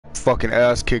fucking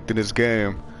ass kicked in this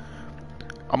game.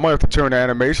 I might have to turn the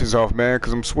animations off, man,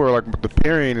 because I'm swear like the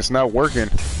parrying is not working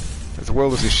as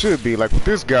well as it should be. Like with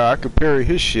this guy, I could parry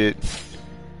his shit.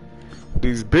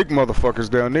 These big motherfuckers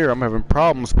down there, I'm having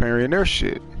problems parrying their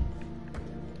shit.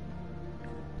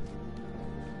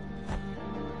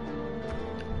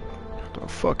 The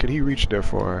fuck could he reach there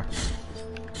for?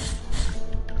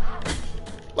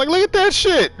 Like, look at that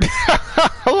shit!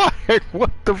 Like,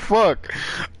 what the fuck?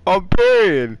 I'm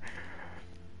parrying.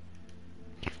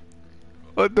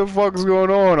 What the fuck is going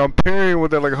on? I'm parrying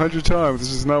with that like 100 times.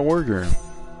 This is not working.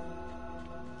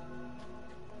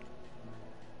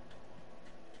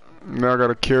 Now I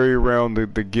gotta carry around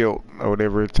the guilt or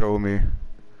whatever it told me.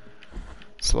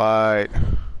 Slide.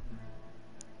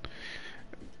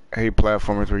 I hate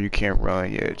platformers where you can't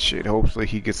run yet. Shit. Hopefully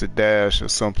he gets a dash or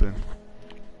something.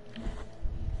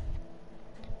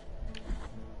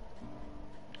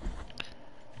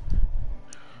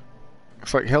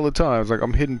 It's like hella times. Like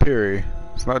I'm hitting parry.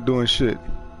 It's not doing shit.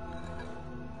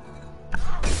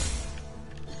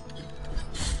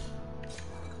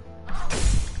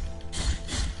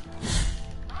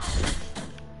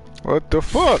 What the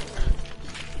fuck?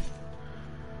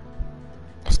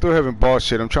 I still haven't bought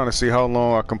shit. I'm trying to see how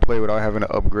long I can play without having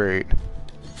to upgrade.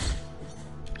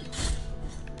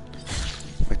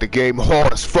 Make the game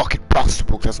hard as fucking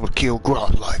possible. That's what Kill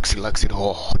Grunt likes. He likes it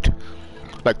hard.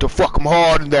 Like to fuck them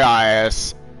hard in their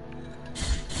ass.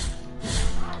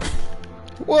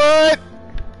 What?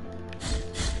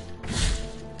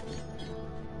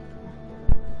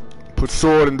 Put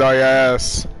sword in thy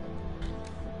ass.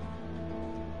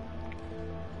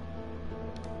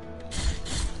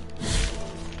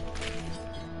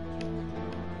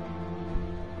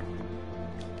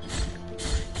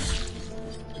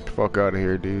 Fuck out of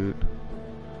here, dude.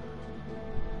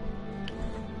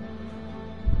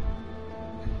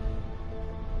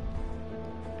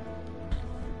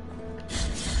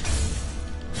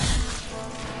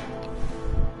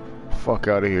 Fuck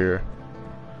out of here.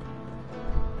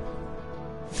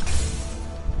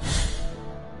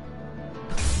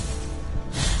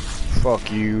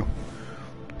 Fuck you.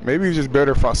 Maybe it's just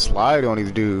better if I slide on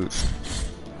these dudes.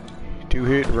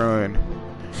 2-hit run.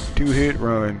 2-hit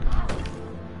run.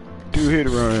 2-hit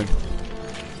run.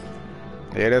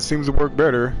 Yeah, that seems to work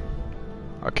better.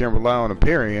 I can't rely on a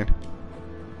parrying.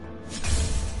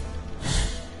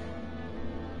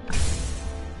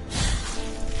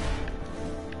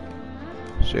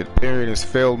 Shit, parrying has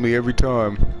failed me every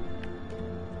time.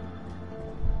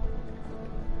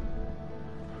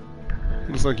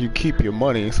 Looks like you keep your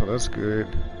money, so that's good.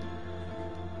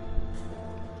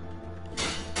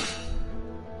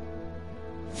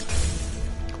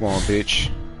 Come on, bitch.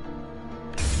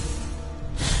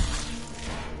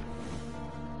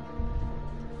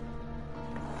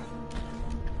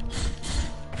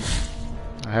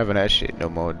 I haven't that shit no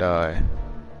more, die.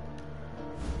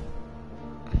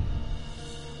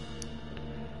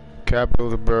 Capital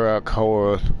of the Barak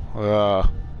horror.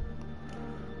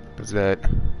 What's that?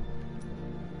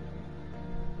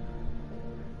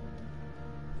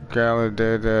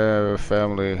 Calendar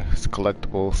family. It's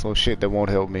collectible, so shit that won't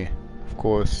help me. Of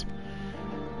course.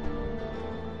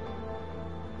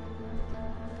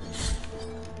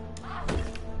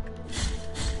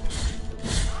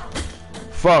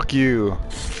 Fuck you.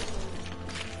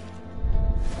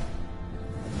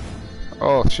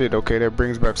 Oh shit, okay, that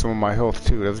brings back some of my health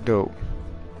too, that's dope.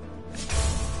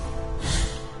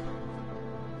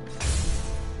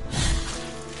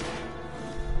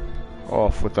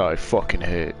 Off with thy fucking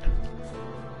head.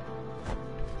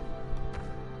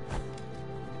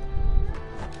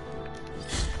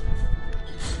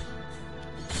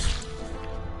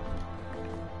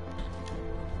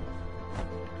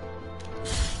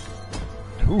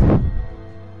 Ooh.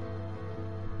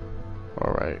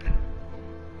 Alright.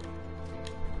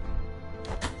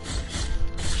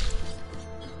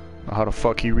 How the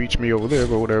fuck he reached me over there,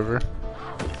 but whatever.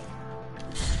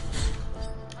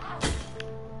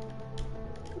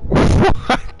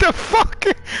 What the fuck?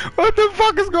 What the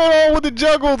fuck is going on with the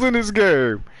juggles in this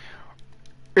game?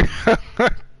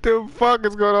 What the fuck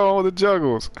is going on with the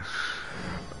juggles?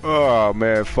 Oh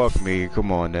man, fuck me.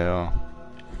 Come on now.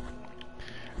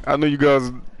 I know you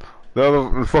guys, the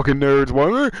other fucking nerds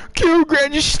want Kill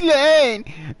Grind, just slide.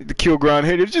 The Kill Grind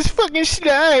haters just fucking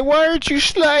slide. Why aren't you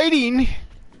sliding?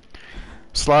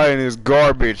 Sliding is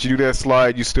garbage. You do that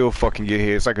slide, you still fucking get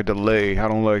hit. It's like a delay. I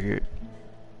don't like it.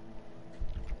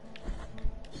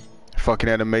 Fucking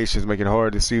animations make it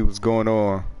hard to see what's going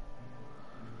on.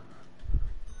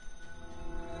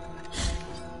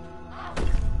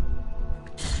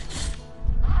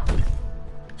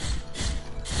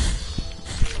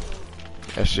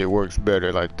 That shit works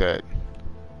better like that.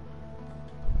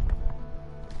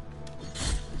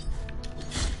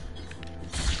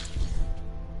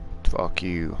 Fuck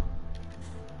you.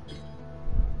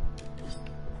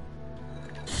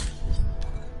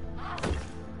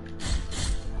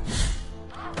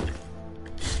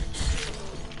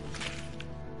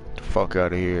 Fuck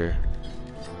out of here.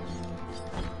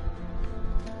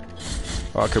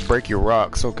 Oh, I could break your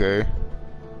rocks, okay.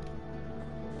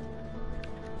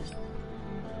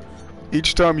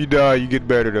 Each time you die, you get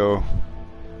better though.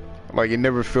 Like, it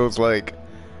never feels like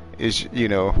it's, you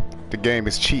know, the game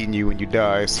is cheating you when you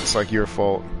die. It's like your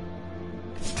fault.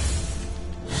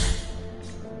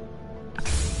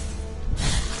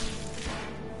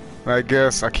 I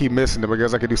guess I keep missing them. I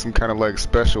guess I could do some kind of like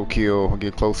special kill and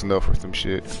get close enough or some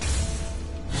shit.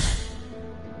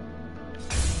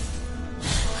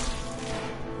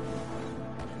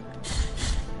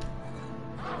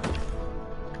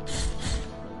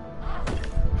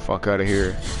 Fuck out of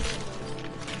here.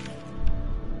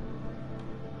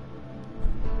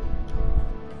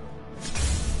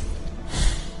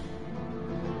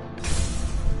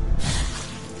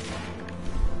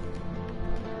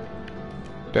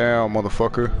 Down,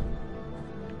 motherfucker.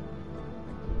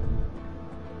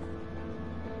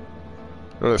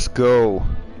 Let's go.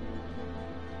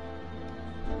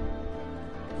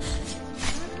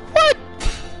 What?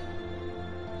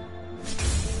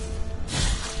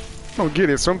 I don't get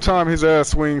it. Sometimes his ass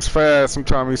swings fast,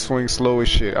 sometimes he swings slow as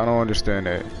shit. I don't understand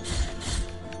that.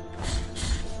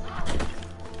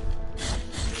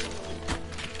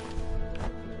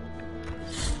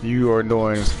 You are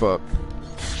annoying as fuck.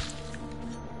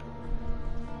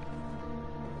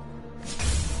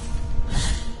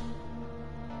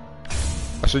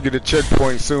 I should get a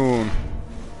checkpoint soon.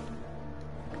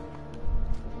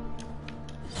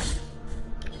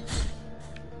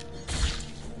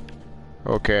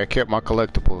 Okay, I kept my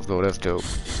collectibles though, that's dope.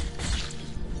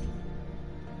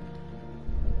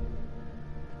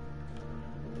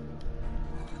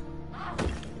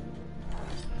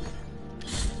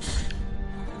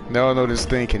 Now I know this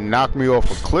thing can knock me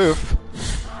off a cliff.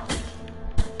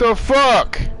 What the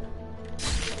fuck?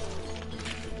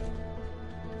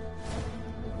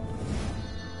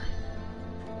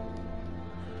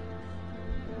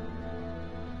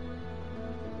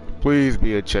 Please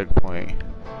be a checkpoint.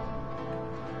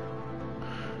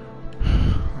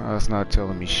 That's not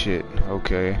telling me shit.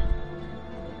 Okay.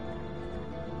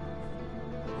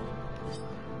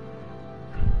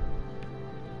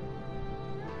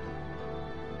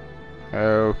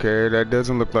 Okay, that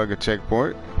doesn't look like a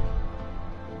checkpoint.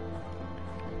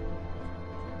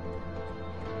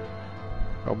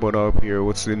 How about up here?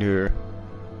 What's in here?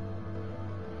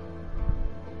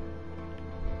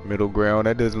 Middle ground,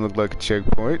 that doesn't look like a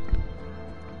checkpoint.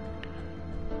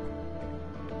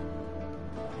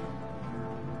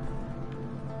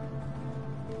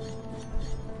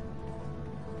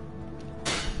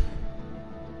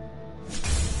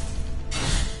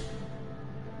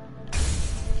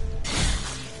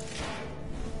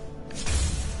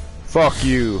 Fuck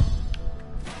you.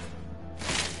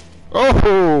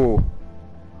 Oh!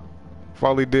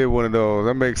 Probably did one of those.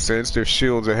 That makes sense. Their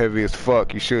shields are heavy as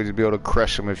fuck. You should just be able to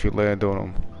crush them if you land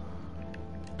on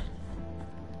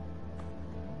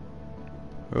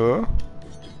them.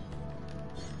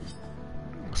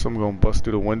 So I'm gonna bust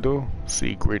through the window.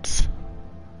 Secrets.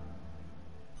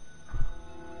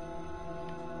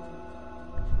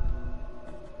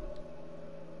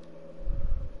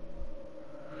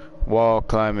 Wall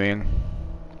climbing.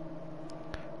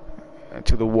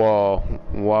 To the wall.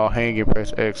 While hanging,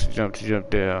 press X to jump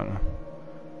down.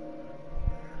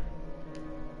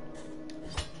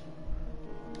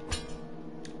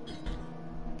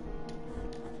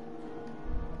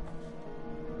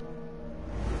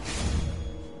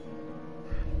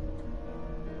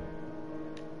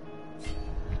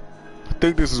 I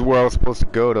think this is where I was supposed to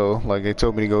go though. Like they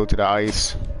told me to go to the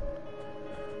ice.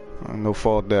 No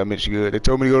fall damage, good. They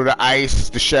told me to go to the ice,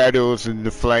 the shadows, and the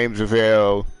flames of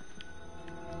hell.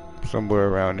 Somewhere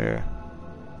around there.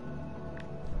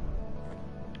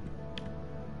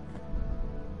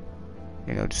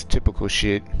 You know, just typical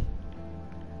shit.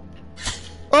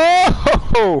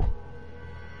 Oh!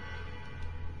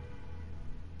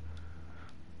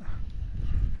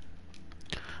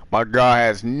 My guy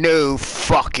has no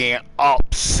fucking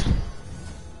ops.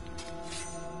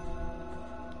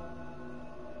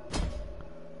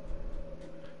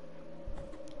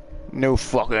 No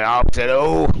fucking ops at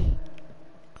all.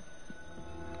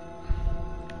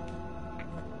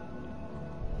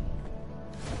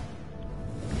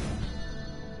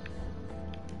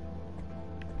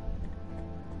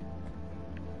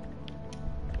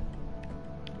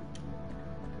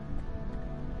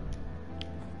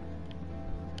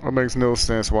 It makes no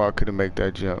sense why I couldn't make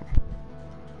that jump.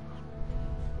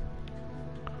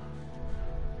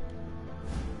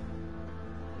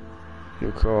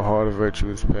 You call hard of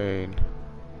virtuous pain.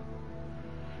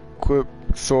 Equip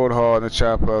sword hard and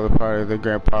chop other party. They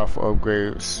grant powerful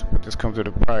upgrades, but this comes at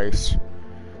a price.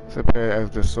 So pay as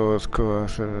the sword's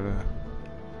cost.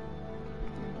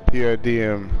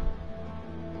 PRDM.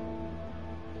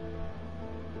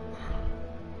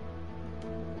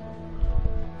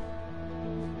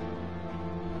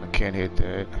 I can't hit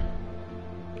that.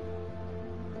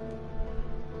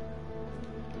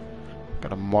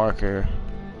 Got a marker.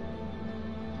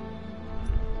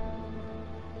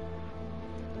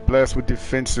 Blessed with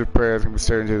defensive prayers can be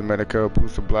certain to the medical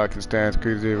boost the block and stance,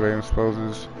 increase the rate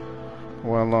exposes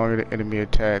one longer the enemy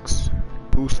attacks.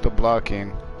 Boost the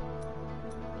blocking.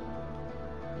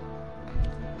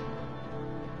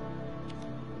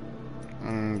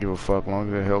 Give a fuck,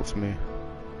 long as it helps me.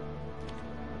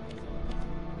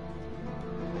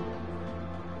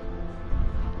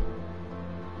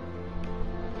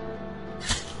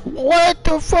 What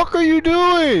the fuck are you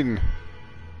doing?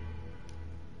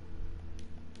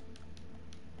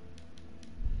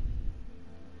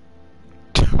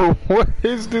 What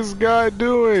is this guy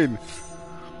doing?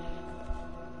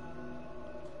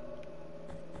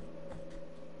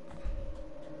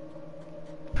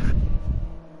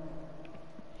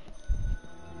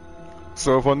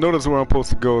 So if I notice where I'm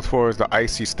supposed to go as far as the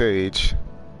icy stage,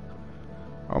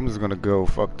 I'm just gonna go.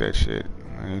 Fuck that shit.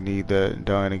 I need that.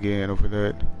 Dying again over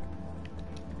that.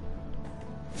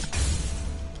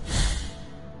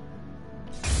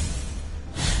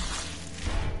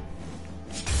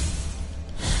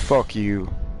 Fuck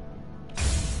you.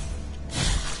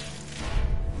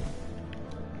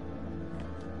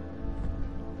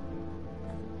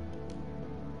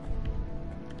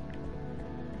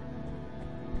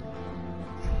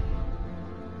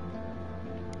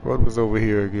 What was over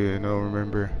here again? I don't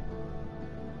remember.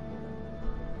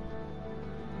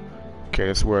 Okay,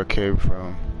 that's where I came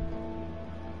from.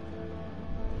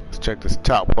 Let's check this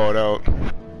top part out.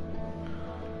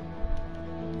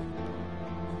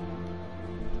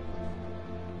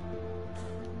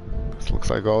 This looks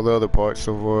like all the other parts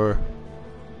so far.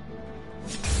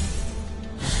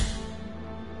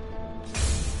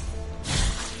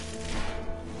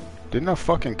 Didn't I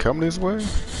fucking come this way?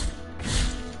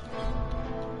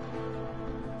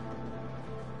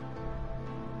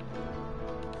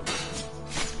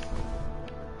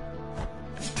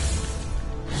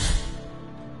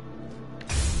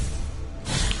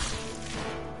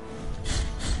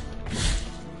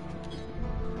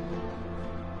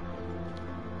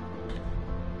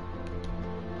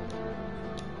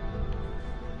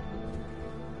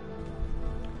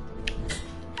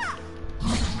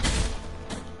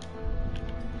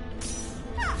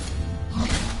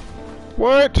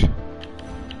 What?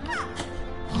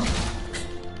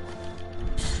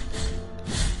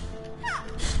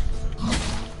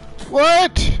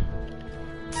 What?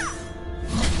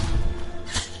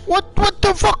 What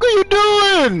the fuck are you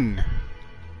doing?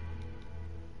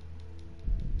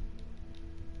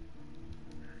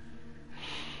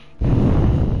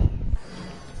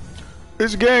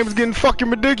 This game's getting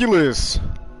fucking ridiculous.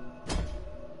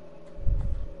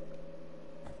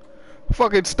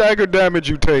 Fucking stagger damage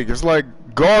you take, it's like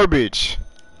garbage.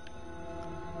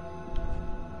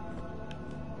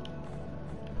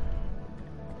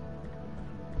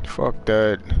 Fuck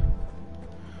that.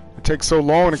 It takes so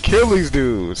long to kill these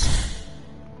dudes.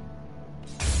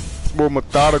 It's more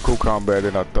methodical combat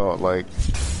than I thought. Like,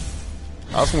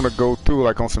 I just want to go through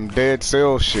like on some Dead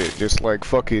Cell shit. Just like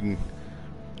fucking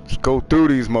just go through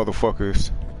these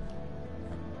motherfuckers.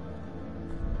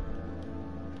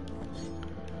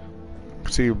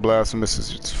 See, Blasphemous is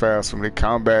just fast when the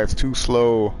combat's too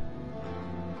slow.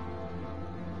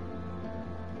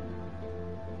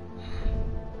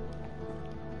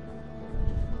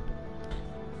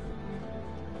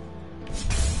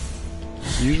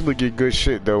 You usually get good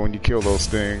shit though when you kill those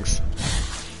things.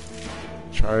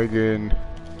 Try again.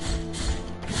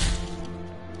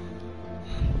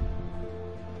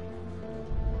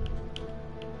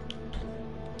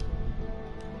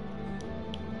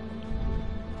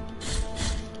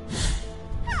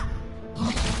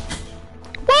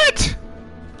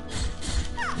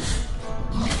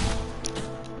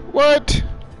 What?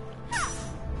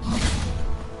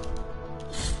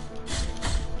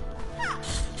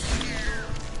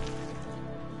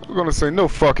 I'm gonna say no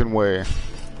fucking way.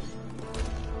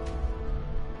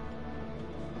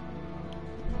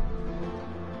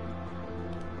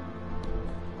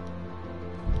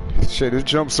 Shit, this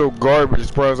jump's so garbage,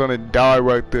 it's probably gonna die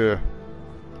right there.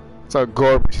 That's how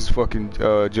garbage his fucking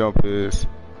jump is.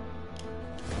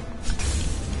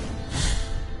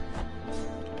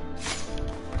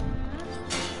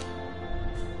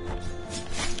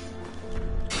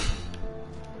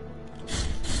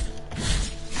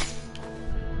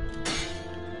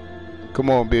 Come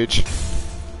on, bitch.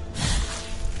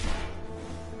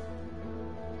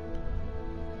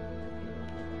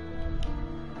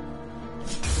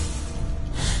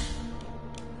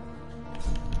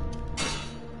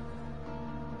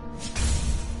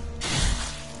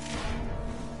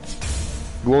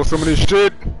 You want some of this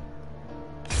shit?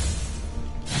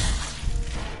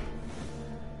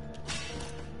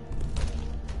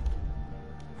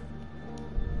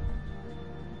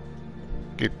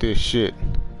 Get this shit.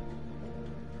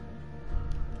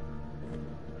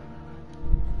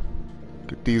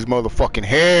 Get these motherfucking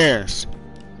hands.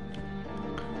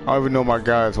 I don't even know my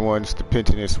guy's one. It's the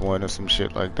Pentinist one or some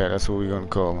shit like that. That's what we're gonna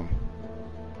call him.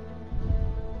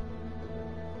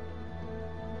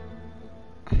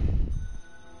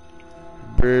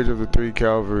 Bridge of the Three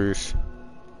Calvaries.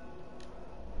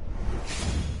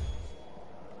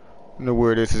 I don't know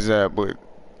where this is at, but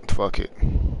fuck it.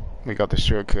 We got the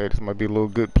shortcut. This might be a little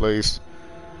good place.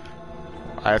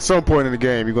 At some point in the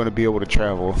game, you're going to be able to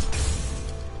travel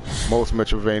most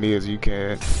Metrovanias you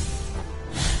can.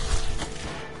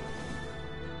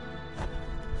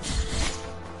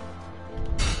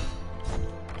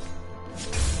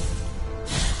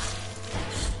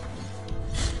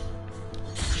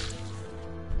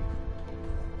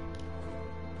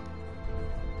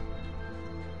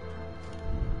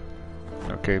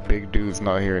 Okay, big dude's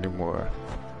not here anymore.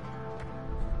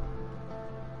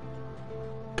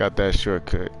 Got that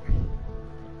shortcut.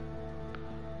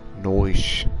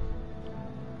 Noish.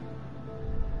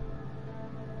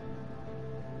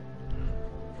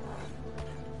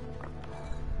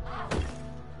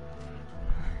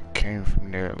 Came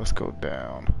from there. Let's go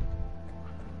down.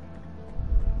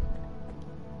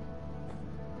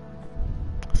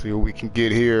 See what we can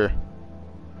get here.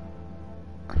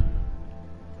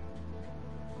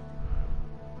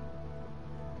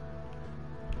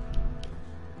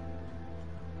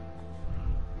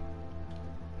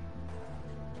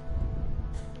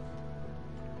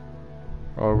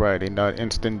 Alrighty, not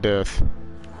instant death.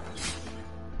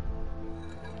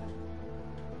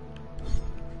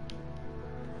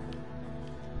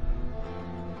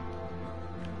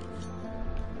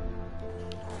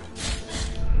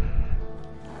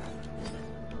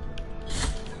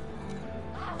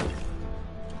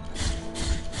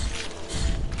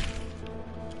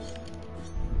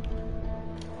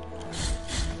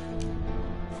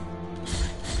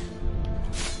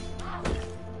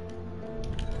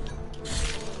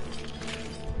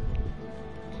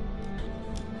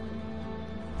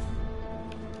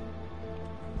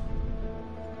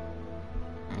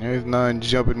 There's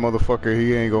non-jumping motherfucker,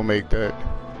 he ain't gonna make that.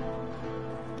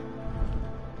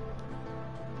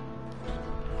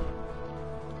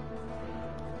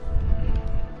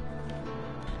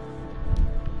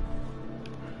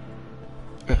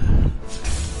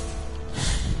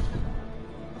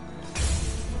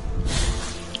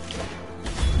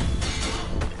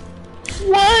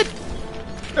 What?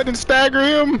 That didn't stagger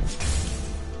him?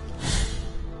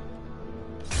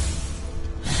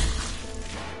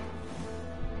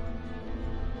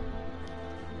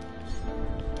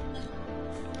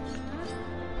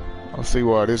 I see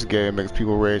why this game makes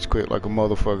people rage quit like a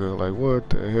motherfucker. Like, what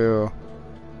the hell?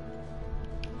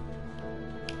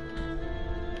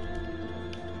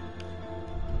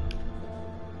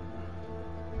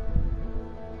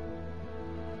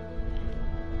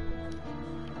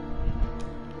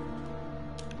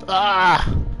 Ah!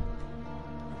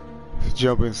 This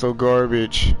jumping so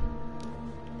garbage.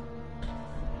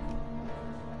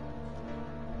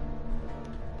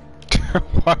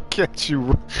 Why can't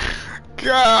you?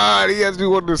 God, he has to be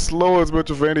one of the slowest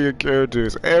Metrovania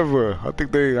characters ever. I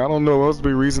think I don't know, must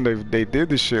be a reason they did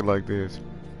this shit like this.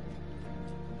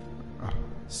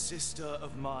 Sister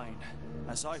of mine,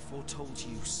 as I foretold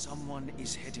you, someone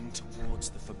is heading towards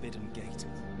the Forbidden Gate.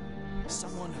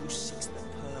 Someone who seeks the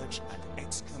purge and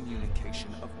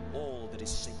excommunication of all that is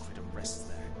sacred and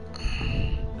rests there.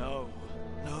 No,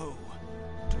 no,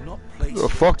 do not place the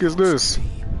fuck is this?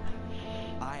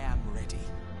 I am ready.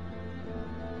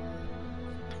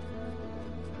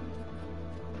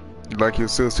 Like your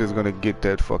sister's gonna get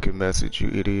that fucking message, you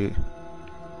idiot.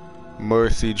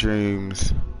 Mercy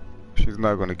dreams. She's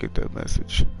not gonna get that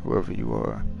message, whoever you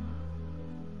are.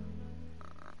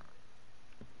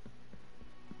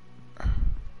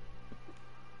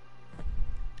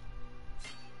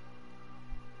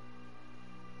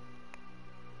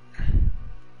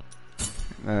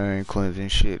 I ain't cleansing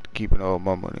shit, keeping all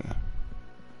my money.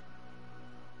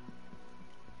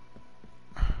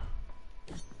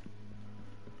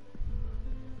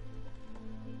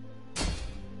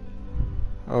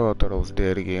 Oh, I thought I was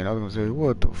dead again. I was gonna say,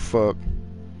 what the fuck?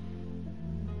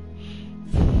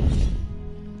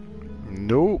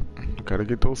 Nope. Gotta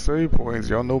get those save points.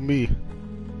 Y'all know me.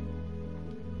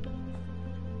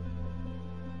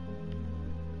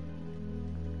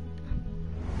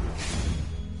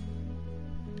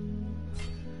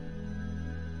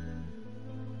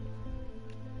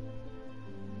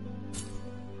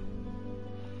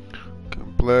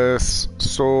 Bless,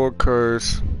 sword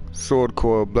curse, sword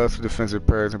coil, bless the defensive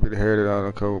prayers and be the heritage on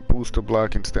the code. Boost the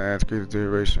blocking stance, increase the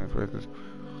duration of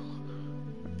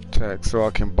attack. So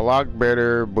I can block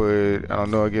better, but I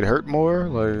don't know, I get hurt more?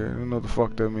 Like, I don't know what the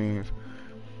fuck that means.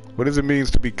 What does it mean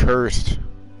to be cursed?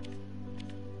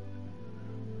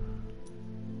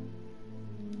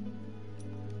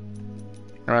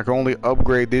 And I can only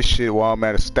upgrade this shit while I'm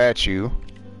at a statue,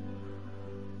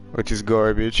 which is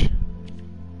garbage.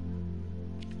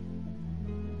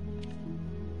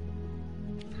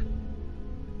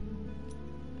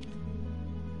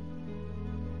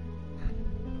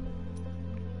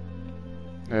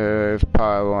 It's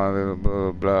pylon, blah,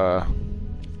 blah, blah.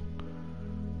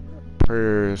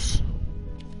 Prayers.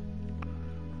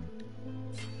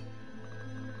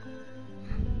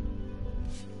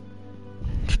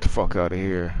 Get the fuck out of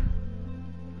here.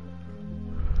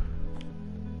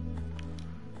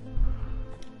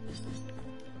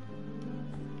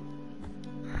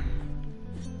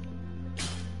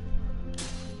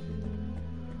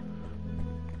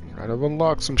 I've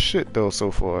unlocked some shit though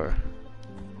so far.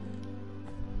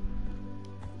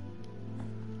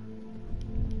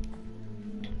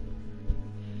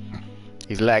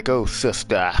 He's like, oh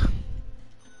sister.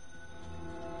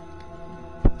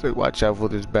 So watch out for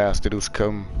this bastard who's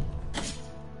come.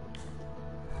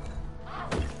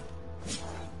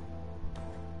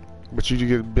 But you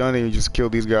get money, you just kill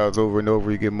these guys over and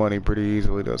over, you get money pretty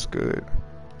easily, that's good.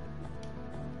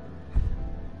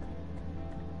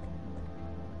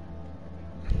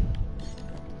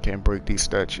 Can't break these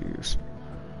statues.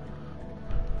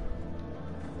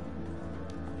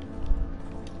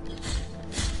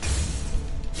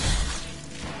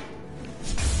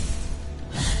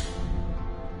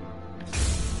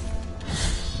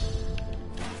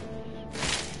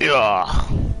 Yeah.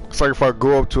 It's like if I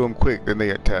go up to them quick, then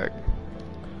they attack.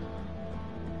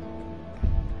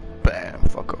 Bam,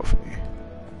 fuck off me.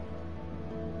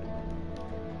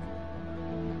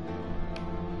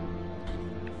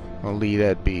 I'll leave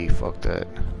that be, fuck that.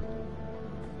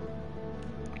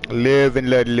 Live and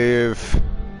let live.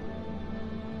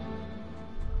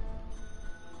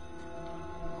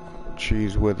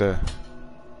 Trees with a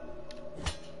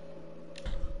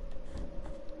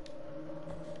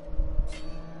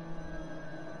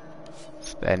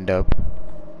stand up.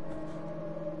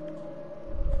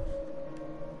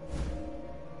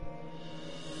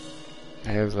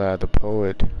 Here's the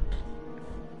poet.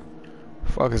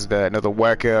 Fuck is that? Another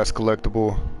whack ass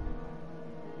collectible.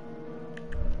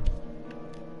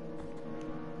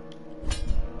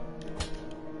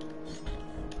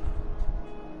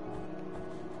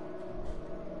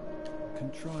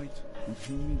 Contrite and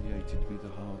humiliated be the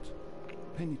heart,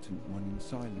 penitent one in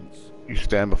silence. You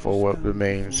stand before what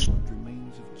remains.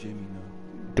 Remains of Gemini.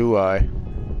 Do I?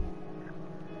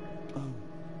 Oh,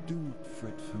 do not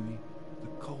fret for me. The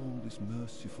cold is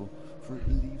merciful, for it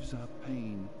relieves our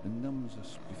pain and numbs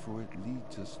us before it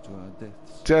leads us to our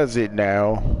deaths. Does it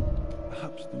now?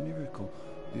 Perhaps the miracle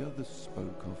the others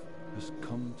spoke of has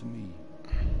come to me,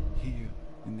 here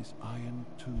in this iron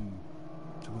tomb,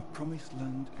 to a promised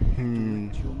land.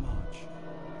 Direct your march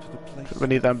to the place. We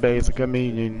need that basic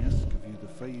communion. Ask of you the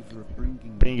favor of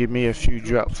Bringing me a few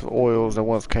drops of oils that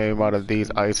once came out of these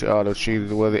icy olive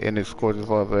trees, whether in its gorgeous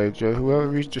love age. Whoever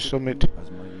reached the summit.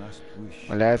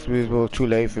 My last wish was too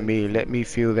late for me. Let me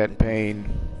feel that pain.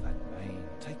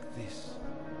 Take this.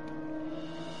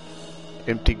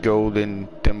 Empty golden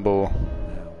thimble.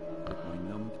 Now, with my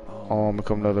numbed All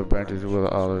become another branches with an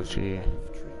olive tree.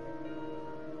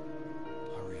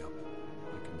 Hurry up.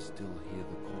 I can still hear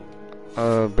the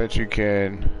call. Bet you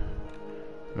can.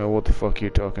 Know what the fuck you're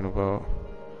talking about.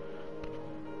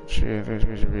 Shit, this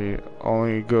should be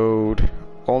only gold.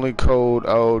 Only code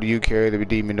out you carry the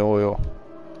redeeming oil.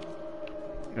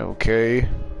 Okay.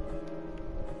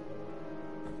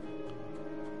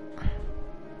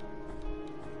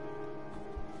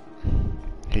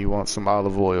 He wants some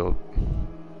olive oil.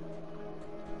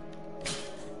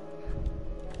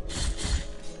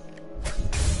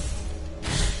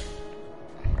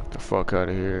 Get the fuck out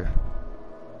of here.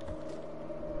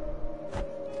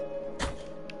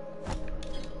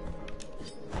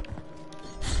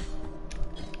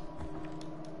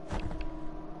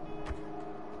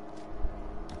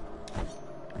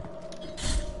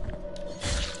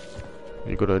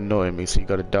 You're gonna annoy me, so you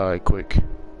gotta die quick.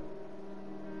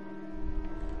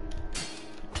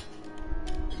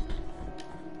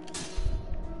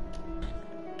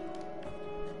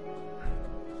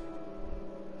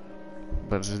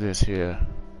 What's this here?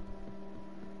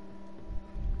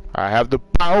 I have the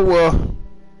power!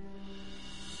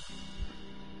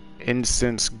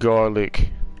 Incense garlic.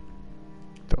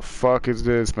 The fuck is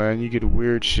this, man? You get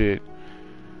weird shit.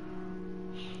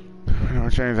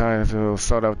 Change how to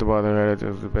sought after by the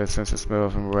relatives, the best sense of smell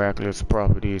and miraculous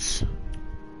properties.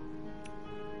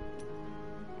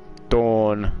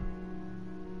 Thorn.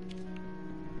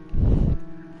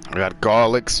 I got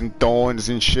garlics and thorns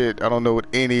and shit. I don't know what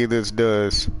any of this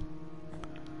does.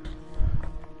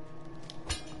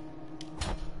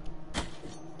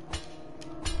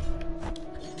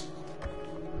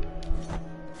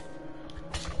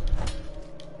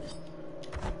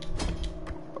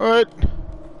 What?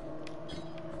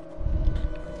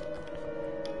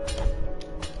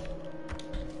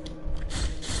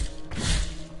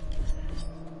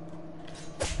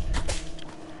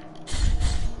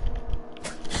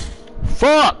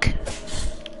 Fuck!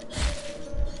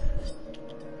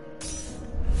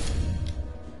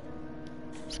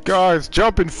 This guy's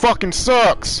jumping fucking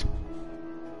sucks.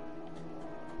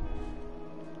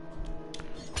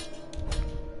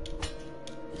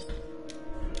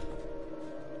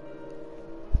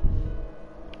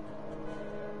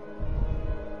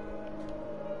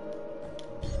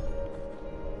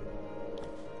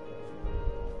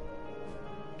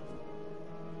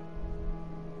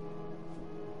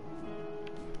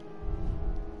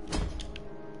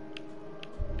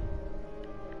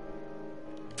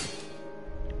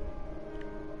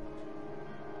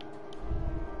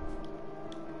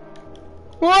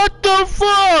 What the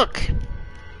fuck?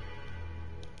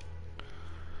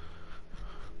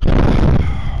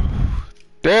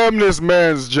 Damn, this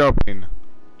man's jumping.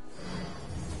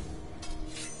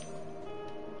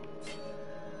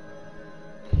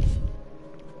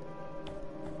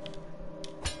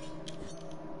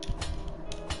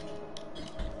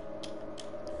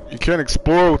 You can't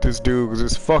explore with this dude because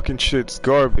this fucking shit's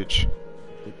garbage.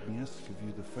 Let me ask of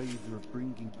you the favor of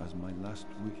bringing as my last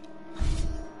wish.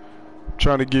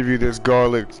 Trying to give you this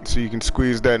garlic so you can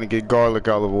squeeze that and get garlic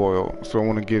olive oil. So I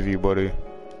want to give you, buddy.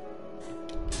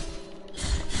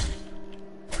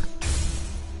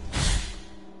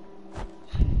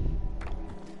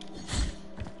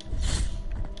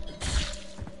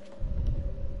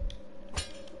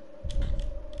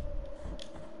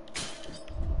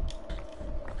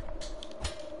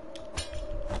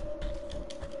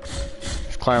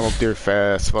 Just climb up there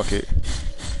fast, fuck it.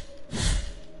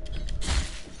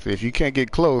 See, if you can't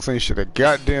get close, ain't shit a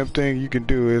goddamn thing you can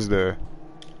do, is there?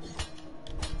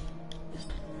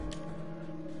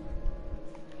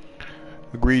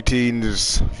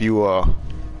 Greetings, viewer,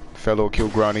 fellow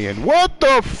Kilgranian. What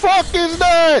the fuck is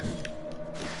that?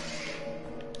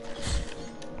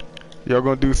 Y'all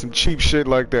gonna do some cheap shit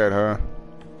like that, huh?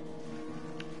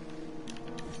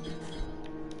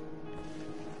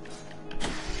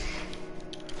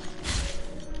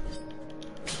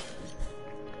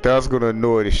 That's gonna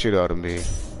annoy the shit out of me.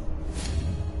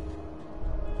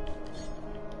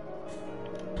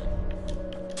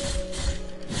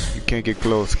 You can't get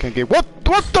close. Can't get. What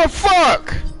the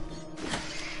fuck?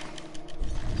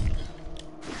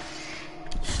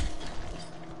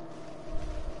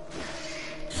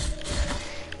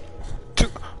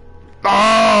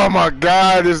 Oh my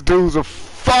god, this dude's a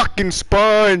fucking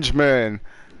sponge, man.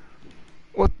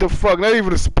 What the fuck? Not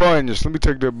even a sponge. Let me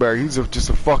take that back. He's just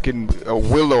a fucking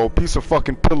willow, piece of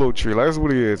fucking pillow tree. Like, that's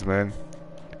what he is, man.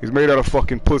 He's made out of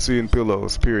fucking pussy and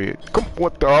pillows. Period. Come.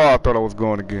 What the? Oh, I thought I was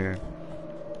going again.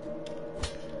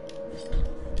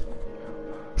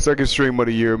 Second stream of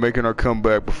the year, making our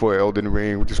comeback before Elden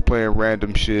Ring. We're just playing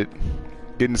random shit,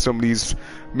 getting some of these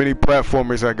mini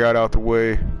platformers I got out the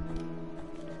way.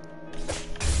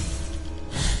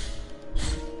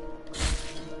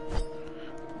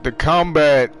 The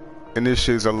combat in this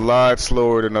shit is a lot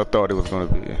slower than I thought it was gonna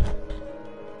be.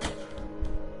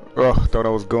 Oh, I thought I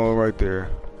was going right there.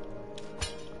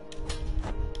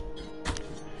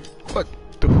 What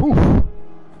the whew?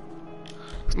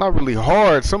 It's not really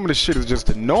hard. Some of this shit is just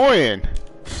annoying.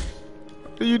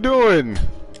 What are you doing?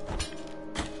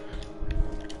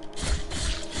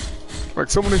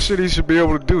 Like, some of the shit he should be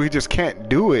able to do, he just can't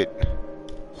do it.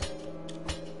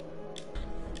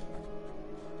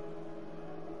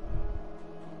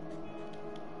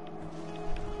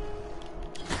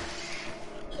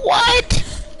 What?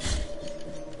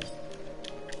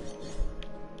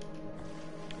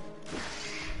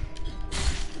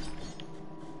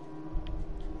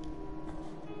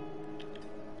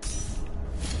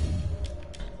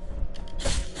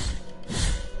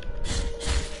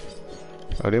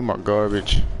 Oh, they my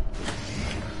garbage.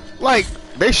 Like,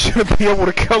 they shouldn't be able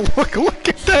to kill. Look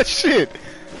at that shit.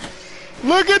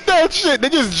 Look at that shit. They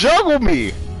just juggle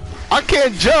me. I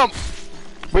can't jump.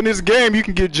 But in this game, you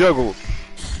can get juggled.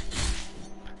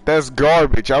 That's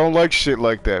garbage. I don't like shit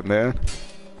like that, man.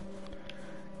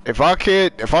 If I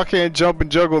can't jump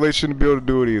and juggle, they shouldn't be able to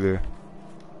do it either.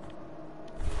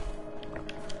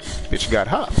 Bitch got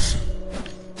hops.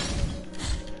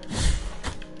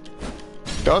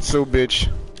 Thought so, bitch.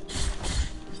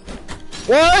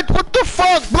 What? What the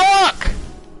fuck? Block!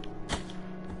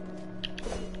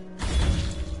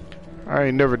 I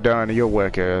ain't never dying to your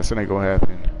whack ass. It ain't gonna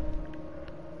happen.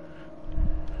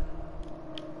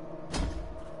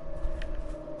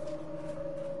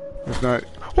 It's not.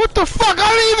 What the fuck?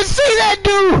 I didn't even see that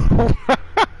dude!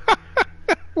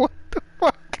 What the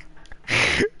fuck?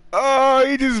 Oh,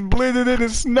 he just blended in the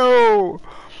snow.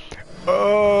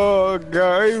 Oh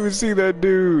god, I didn't even see that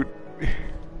dude.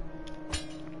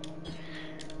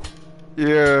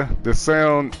 Yeah, the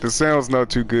sound's not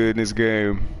too good in this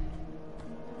game.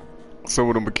 Some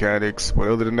of the mechanics, but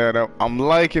other than that, I'm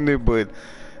liking it, but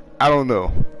I don't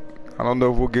know. I don't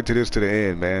know if we'll get to this to the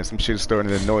end, man. Some shit's starting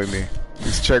to annoy me.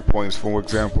 These checkpoints, for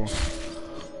example.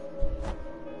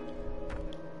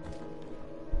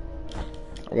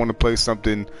 I want to play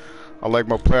something. I like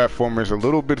my platformers a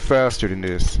little bit faster than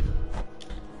this.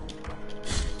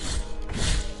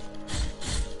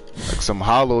 Like some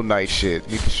Hollow Knight shit.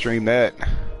 Need to stream that.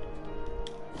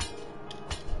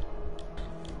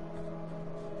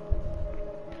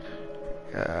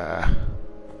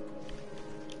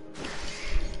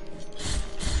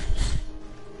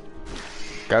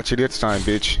 Got you this time,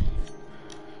 bitch.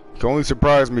 You can only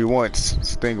surprise me once.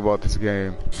 That's the thing about this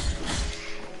game.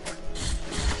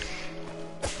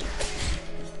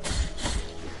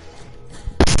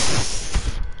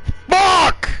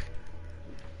 Fuck!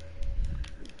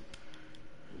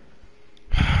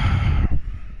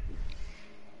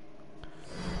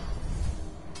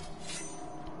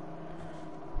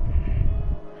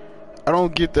 I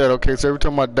don't get that. Okay, so every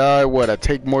time I die, what? I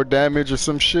take more damage or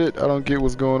some shit? I don't get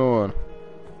what's going on.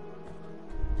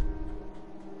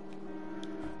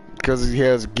 Because he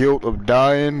has guilt of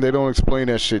dying, they don't explain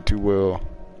that shit too well.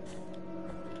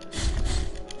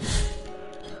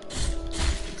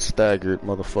 Staggered,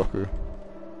 motherfucker.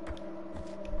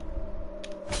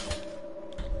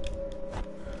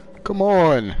 Come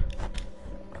on.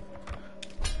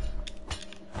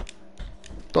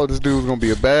 Thought this dude was gonna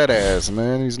be a badass,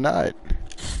 man. He's not.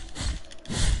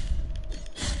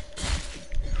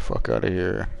 Fuck out of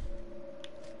here.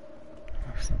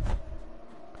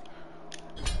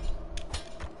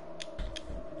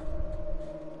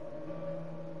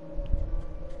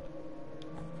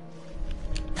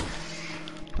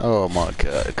 Oh my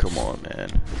god, come on, man.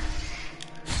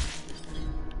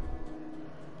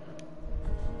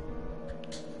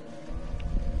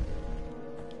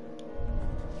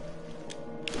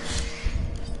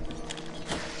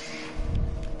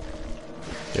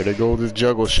 There they go with this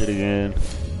juggle shit again.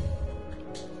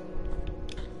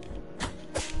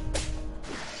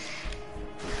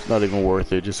 It's not even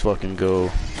worth it, just fucking go.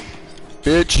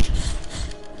 Bitch!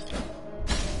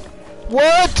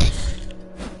 What?!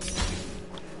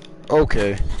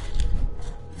 Okay.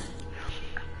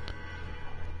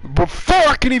 Before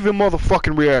I can even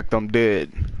motherfucking react, I'm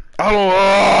dead.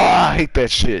 I hate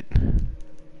that shit.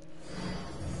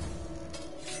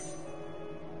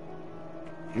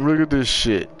 Look at this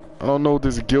shit. I don't know what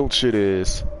this guilt shit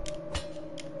is.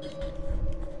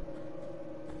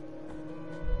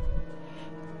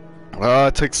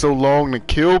 It takes so long to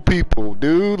kill people,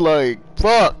 dude. Like,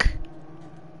 fuck.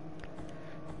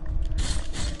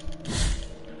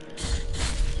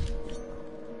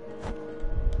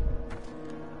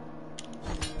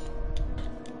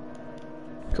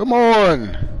 Come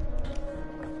on!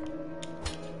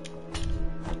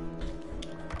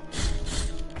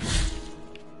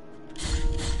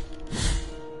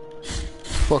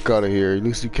 Fuck out of here. At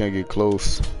least you can't get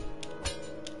close.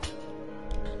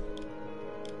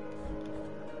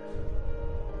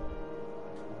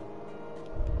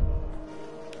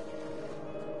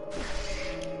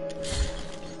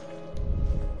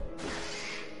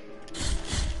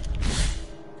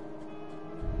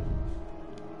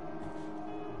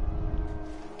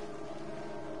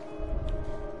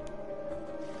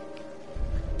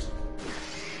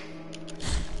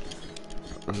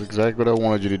 That's exactly what I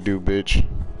wanted you to do, bitch.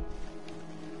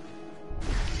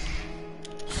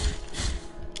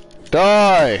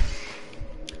 Die!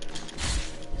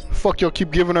 Fuck, y'all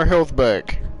keep giving her health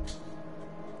back.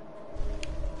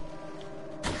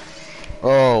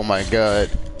 Oh my god.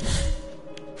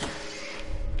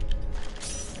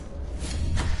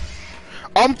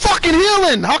 I'm fucking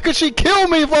healing! How could she kill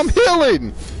me if I'm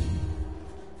healing?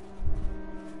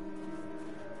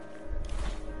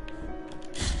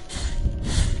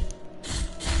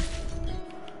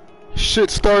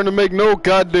 Shit's starting to make no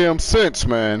goddamn sense,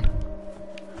 man.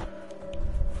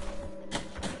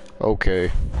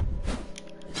 Okay.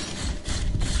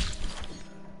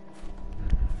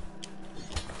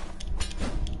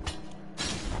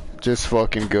 Just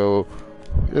fucking go.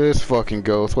 Just fucking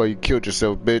go. That's why you killed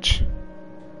yourself, bitch.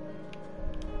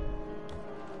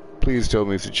 Please tell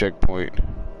me it's a checkpoint.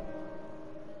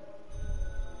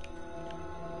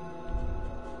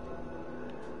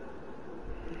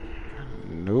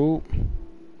 Nope.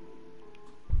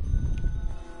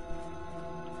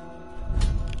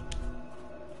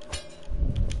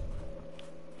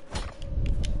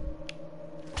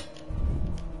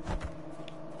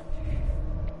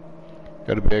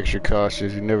 Gotta be extra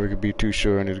cautious. You never could be too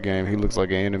sure in this game. He looks like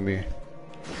an enemy.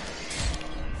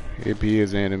 If he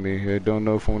is an enemy, I don't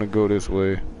know if I want to go this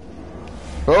way.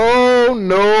 Oh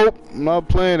no! I'm not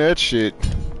playing that shit.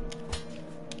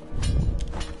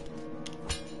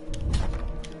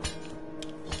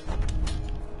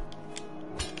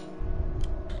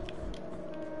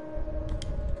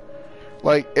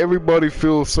 Like everybody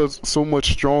feels so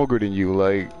much stronger than you.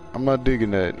 Like I'm not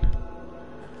digging that.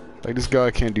 Like this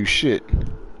guy can't do shit.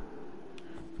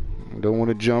 Don't want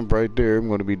to jump right there. I'm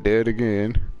gonna be dead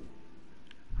again.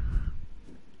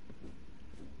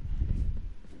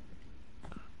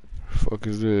 Fuck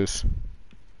is this?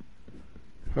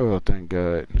 Oh, thank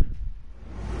God.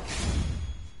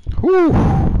 Whew.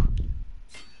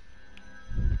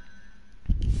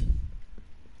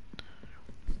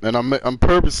 And I'm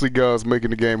purposely, guys, making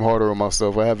the game harder on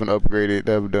myself. I haven't upgraded.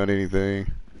 I haven't done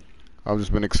anything. I've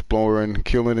just been exploring,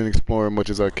 killing and exploring as much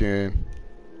as I can.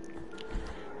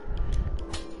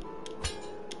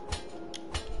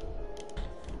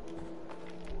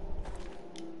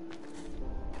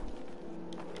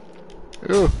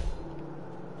 Ew.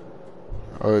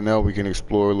 Alright, now we can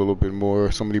explore a little bit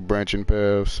more. So many branching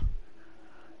paths.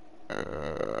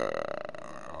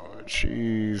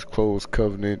 Jeez, closed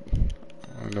covenant.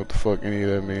 I don't know what the fuck any of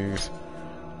that means.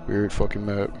 Weird fucking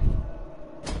map.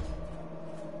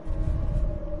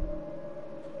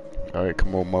 Alright,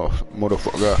 come on,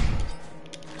 motherfucker.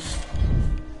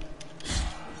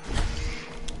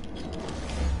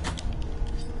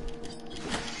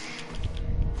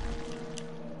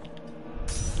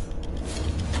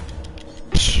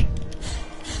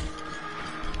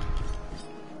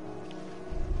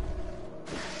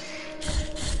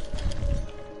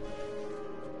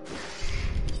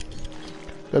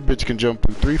 That bitch can jump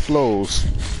through 3 floors.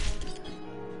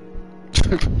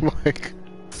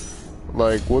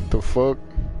 like what the fuck?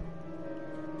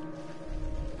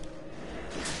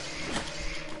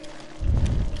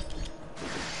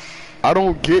 I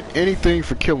don't get anything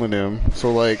for killing him.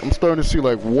 So like, I'm starting to see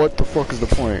like, what the fuck is the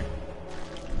point?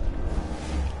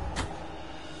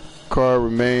 Car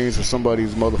remains of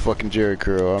somebody's motherfucking Jerry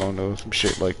curl. I don't know, some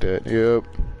shit like that. Yep.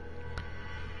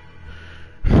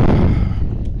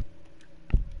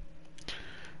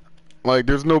 Like,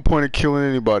 there's no point in killing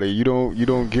anybody. You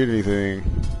don't get anything.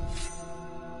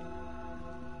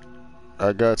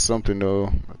 I got something though.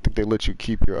 I think they let you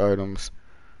keep your items.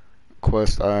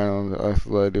 Quest items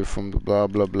isolated from the blah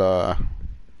blah blah.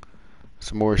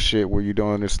 Some more shit where you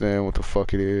don't understand what the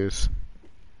fuck it is.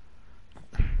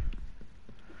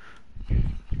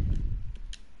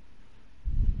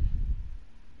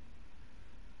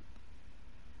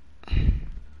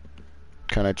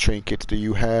 Kind of trinkets do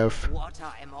you have? What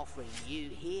I am offering you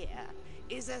here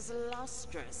is as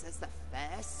lustrous as the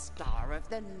first star of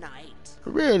the night.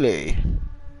 Really?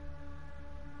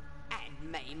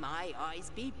 And may my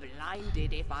eyes be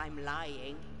blinded if I'm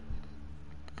lying.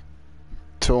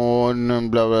 Torn and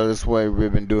blah blah. That's why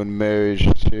we've been doing marriage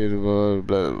shit. Blah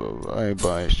blah blah. I ain't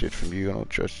buying shit from you. I don't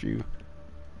trust you.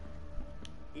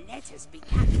 Let us be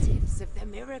captives of the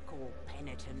miracle,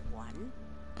 penitent one.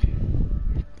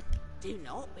 Do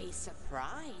not be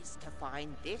surprised to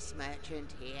find this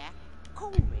merchant here.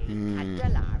 Call me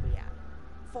Candelaria.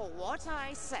 For what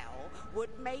I sell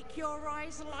would make your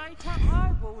eyes lighter,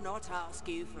 I will not ask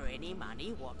you for any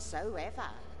money whatsoever.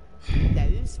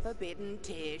 Those forbidden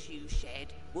tears you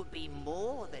shed would be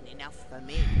more than enough for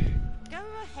me. Go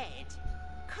ahead,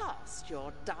 cast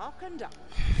your darkened eyes.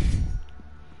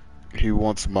 He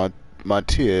wants my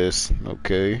tears.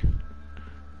 Okay.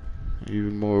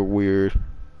 Even more weird.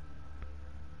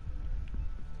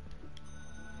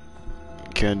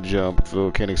 Can't jump, so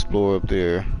can't explore up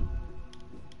there.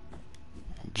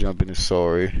 Jumping is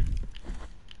sorry.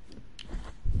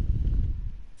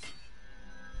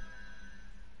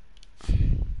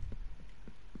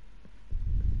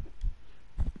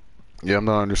 Yeah, I'm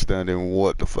not understanding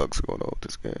what the fuck's going on with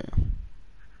this game.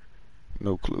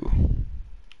 No clue.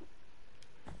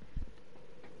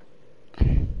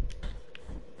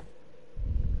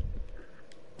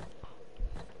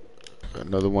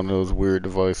 Another one of those weird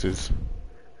devices.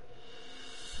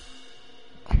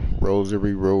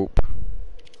 Rosary rope.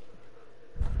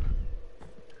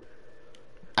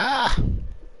 Ah!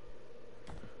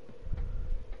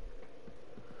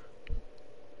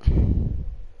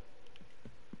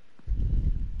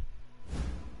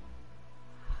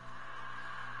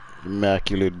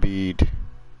 Immaculate bead.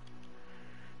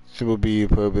 Simple bead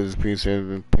purpose piece has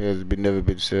been never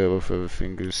been said with other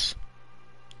fingers.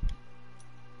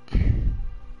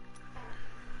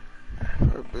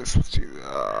 Purpose. You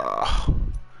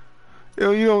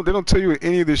know, they don't tell you what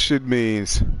any of this shit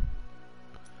means.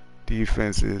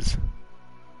 Defenses.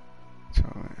 You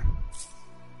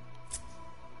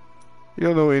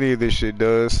don't know what any of this shit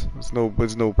does.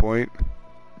 There's no point.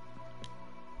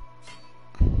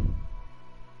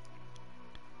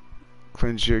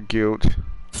 Cleanse your guilt.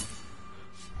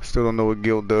 Still don't know what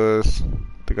guilt does. I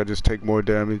think I just take more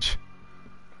damage.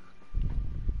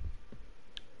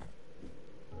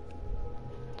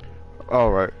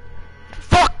 Alright.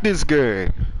 Fuck this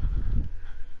game!